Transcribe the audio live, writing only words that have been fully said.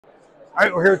All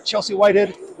right, we're here with Chelsea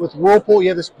Whitehead with Whirlpool. You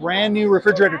have this brand new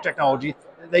refrigerator technology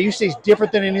that you say is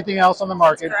different than anything else on the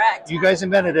market. That's correct. You guys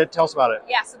invented it. Tell us about it.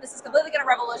 Yeah, so this is completely going to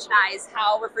revolutionize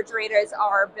how refrigerators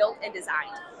are built and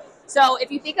designed. So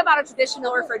if you think about a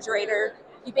traditional refrigerator,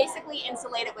 you basically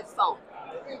insulate it with foam.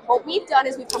 What we've done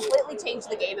is we've completely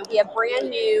changed the game, and we have brand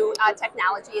new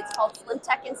technology. It's called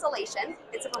SlimTech insulation.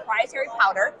 It's a proprietary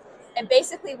powder. And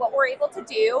basically what we're able to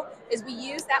do is we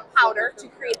use that powder to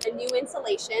create a new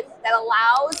insulation that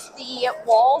allows the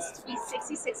walls to be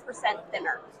 66%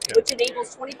 thinner, which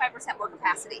enables 25% more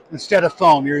capacity. Instead of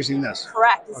foam, you're using this.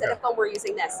 Correct. Instead of foam, we're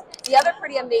using this. The other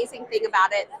pretty amazing thing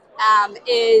about it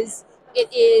is it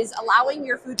is allowing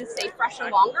your food to stay fresher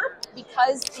longer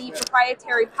because the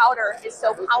proprietary powder is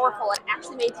so powerful. It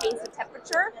actually maintains the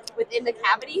temperature within the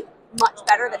cavity much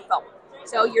better than foam.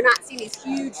 So you're not seeing these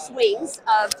huge swings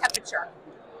of temperature.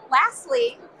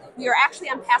 Lastly, we are actually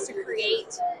on path to create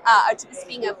to this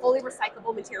being a fully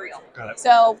recyclable material. Got it.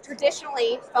 So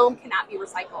traditionally, foam cannot be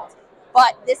recycled,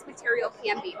 but this material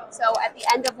can be. So at the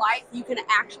end of life, you can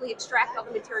actually extract all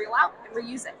the material out and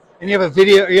reuse it. And you have a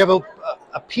video, you have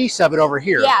a piece of it over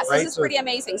here. Yes, right? this is pretty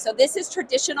amazing. So this is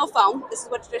traditional foam. This is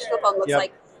what traditional foam looks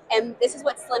like. And this is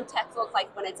what SlimTech looks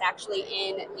like when it's actually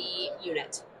in the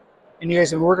unit. And you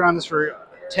guys have been working on this for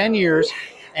 10 years,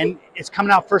 and it's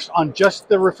coming out first on just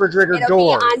the refrigerator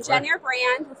door. It'll be on Jennier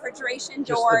brand refrigeration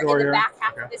door in the back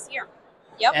half of this year.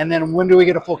 Yep. And then when do we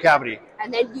get a full cavity?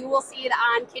 And then you will see it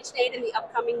on KitchenAid in the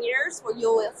upcoming years, where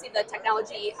you will see the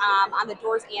technology on the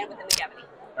doors and within the cavity.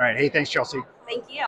 All right. Hey, thanks, Chelsea. Thank you.